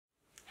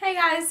Hey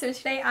guys, so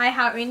today I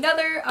have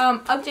another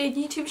updated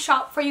YouTube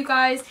shop for you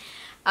guys.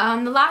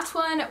 The last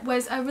one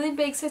was a really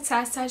big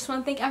success, so I just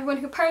want to thank everyone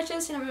who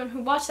purchased and everyone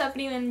who watched that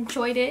video and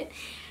enjoyed it.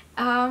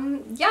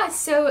 Yeah,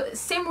 so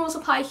same rules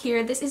apply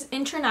here. This is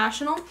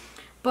international,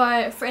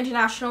 but for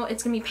international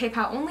it's going to be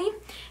PayPal only.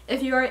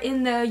 If you are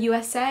in the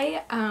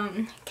USA,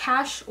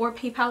 cash or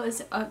PayPal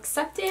is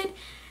accepted.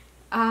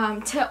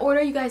 To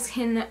order, you guys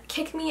can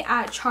kick me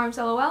at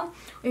CharmsLOL,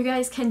 or you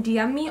guys can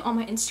DM me on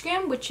my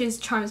Instagram, which is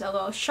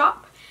CharmsLOL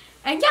shop.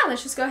 And yeah,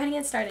 let's just go ahead and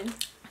get started.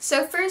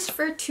 So first,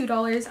 for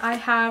 $2, I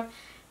have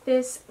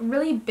this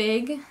really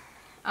big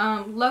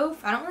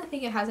loaf. I don't really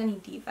think it has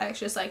any defects,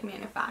 just like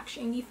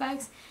manufacturing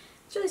defects.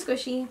 It's really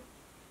squishy.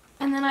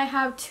 And then I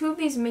have two of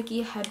these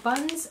Mickey head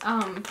buns,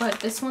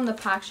 but this one, the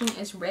packaging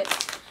is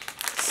ripped.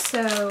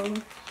 So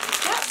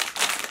yeah.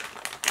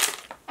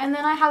 And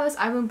then I have this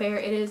iBloom bear.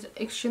 It is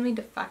extremely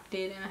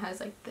defected and it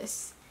has like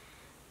this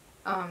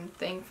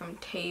thing from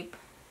tape.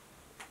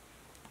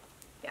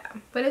 Yeah,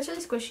 but it's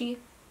really squishy.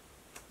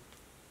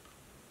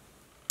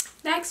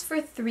 Next, for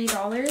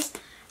 $3,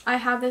 I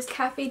have this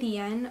Cafe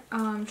Dien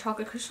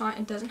chocolate croissant.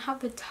 It doesn't have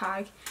the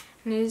tag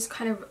and it is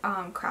kind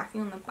of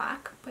cracking on the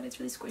back, but it's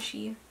really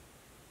squishy.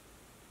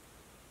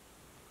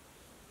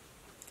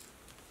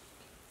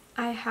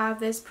 I have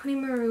this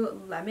Pudding Maru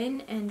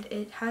lemon, and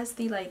it has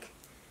the like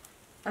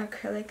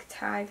acrylic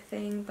tag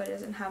thing, but it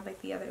doesn't have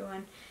like the other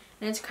one,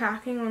 and it's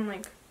cracking on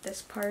like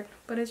this part,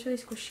 but it's really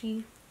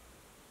squishy.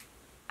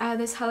 I have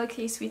this Hello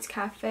Kitty Sweets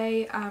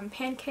Cafe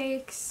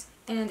pancakes,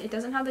 and it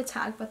doesn't have the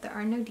tag, but there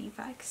are no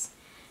defects,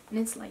 and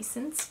it's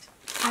licensed.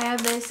 I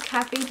have this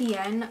Cafe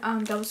Dien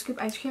double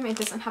scoop ice cream. It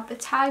doesn't have the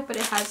tag, but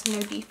it has no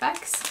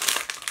defects,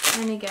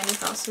 and again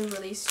it's also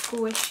really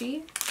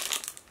squishy,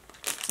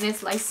 and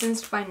it's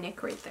licensed by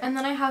Nick right there. And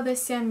then I have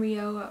this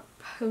Sanrio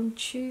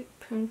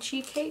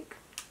Punchi cake.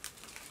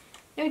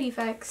 No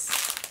defects.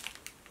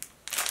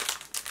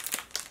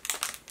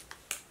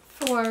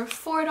 For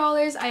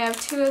 $4, I have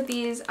two of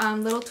these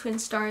little Twin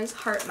Stars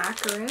heart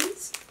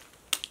macaroons.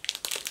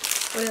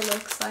 What it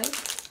looks like.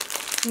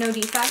 No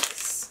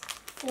defects.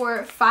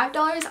 For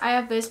 $5, I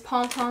have this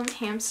Pom Pom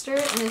hamster,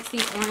 and it's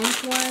the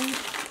orange one.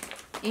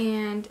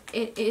 And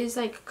it is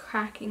like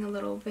cracking a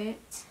little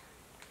bit.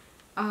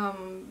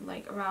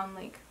 Like around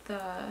like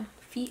the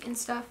feet and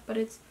stuff. But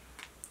it's,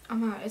 oh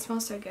my god, it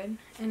smells so good.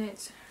 And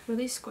it's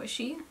really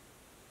squishy.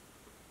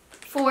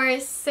 For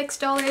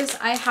 $6,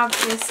 I have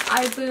this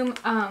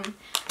iBloom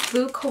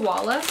blue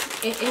koala.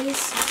 It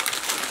is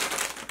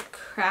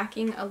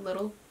cracking a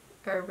little,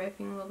 or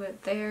ripping a little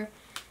bit there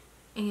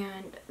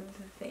and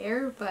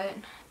there, but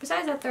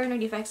besides that there are no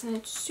defects, and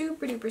it's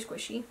super duper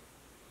squishy,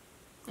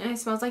 and it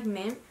smells like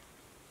mint.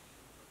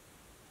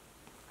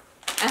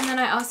 And then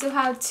I also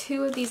have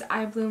two of these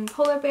iBloom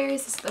polar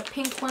bears. This is the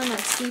pink one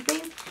that's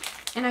sleeping,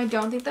 and I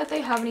don't think that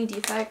they have any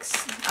defects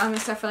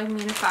except for like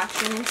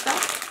manufacturing and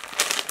stuff.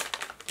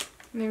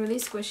 And they're really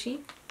squishy.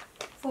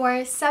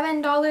 For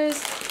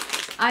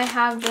 $7, I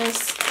have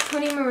this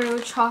Pudding Maru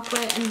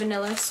chocolate and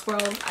vanilla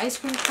swirled ice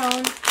cream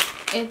cone.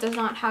 It does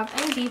not have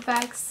any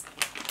defects.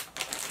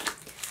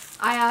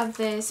 I have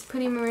this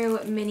Pudding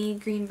Maru mini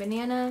green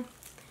banana.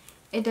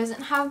 It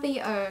doesn't have the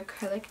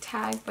acrylic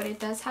tag, but it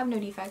does have no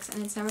defects,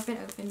 and it's never been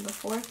opened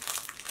before.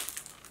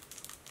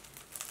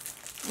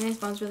 And it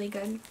smells really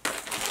good.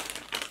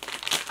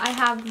 I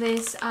have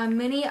this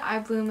mini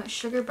iBloom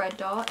sugar bread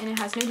doll, and it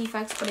has no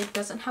defects, but it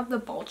doesn't have the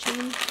ball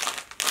chain.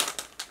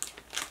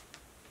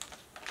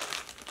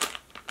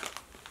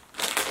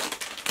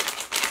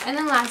 And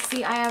then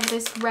lastly, I have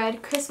this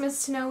red Christmas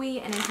Snowy,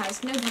 and it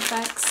has no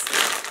defects.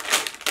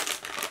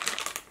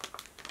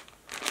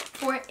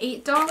 For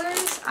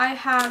 $8, I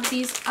have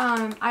these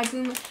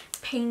iBloom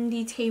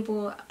Pandy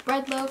Table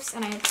bread loaves,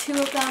 and I have two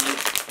of them.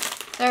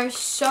 They're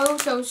so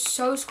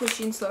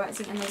squishy and slow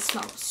rising, and they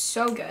smell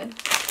so good.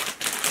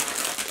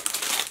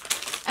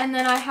 And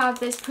then I have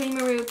this Pudding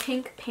Maru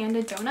pink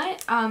panda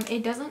donut.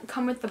 It doesn't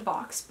come with the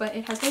box, but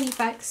it has no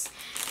defects,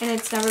 and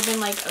it's never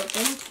been like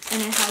opened,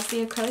 and it has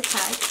the acrylic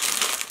tag.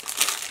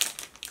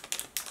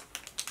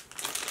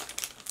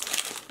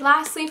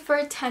 Lastly, for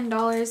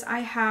 $10, I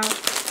have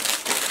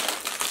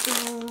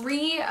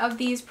three of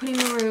these Pudding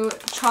Maru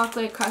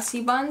chocolate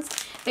crusty buns.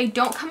 They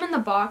don't come in the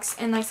box,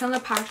 and like some of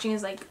the packaging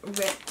is like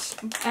ripped,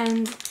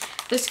 and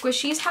the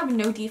squishies have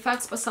no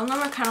defects, but some of them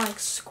are kind of like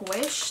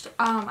squished.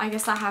 I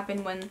guess that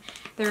happened when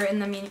they're in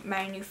the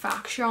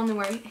manufacturer on the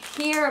way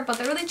here, but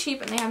they're really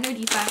cheap and they have no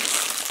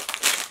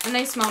defects, and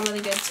they smell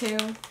really good too,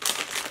 and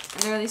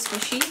they're really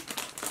squishy.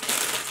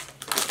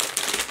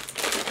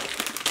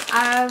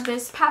 I have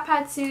this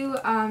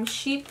Papatsu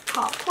sheep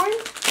popcorn.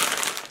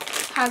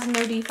 Has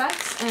no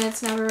defects, and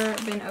it's never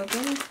been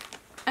opened.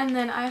 And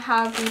then I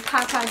have the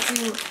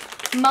Papatsu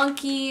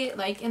monkey,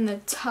 like in the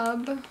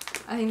tub.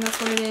 I think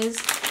that's what it is.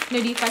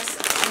 No defects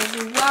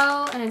as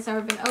well, and it's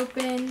never been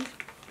opened.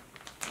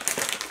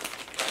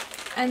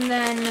 And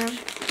then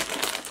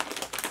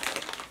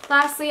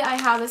lastly, I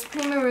have this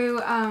Pudding Maru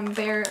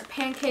bear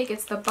pancake.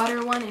 It's the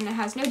butter one, and it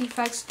has no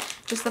defects.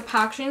 Just the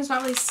packaging is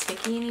not really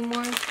sticky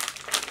anymore.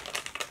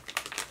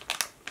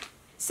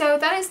 So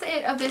that is the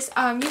it of this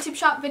YouTube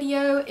shop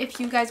video.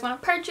 If you guys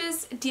want to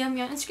purchase, DM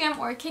me on Instagram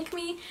or kick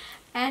me.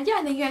 And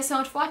yeah, thank you guys so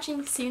much for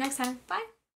watching. See you next time. Bye!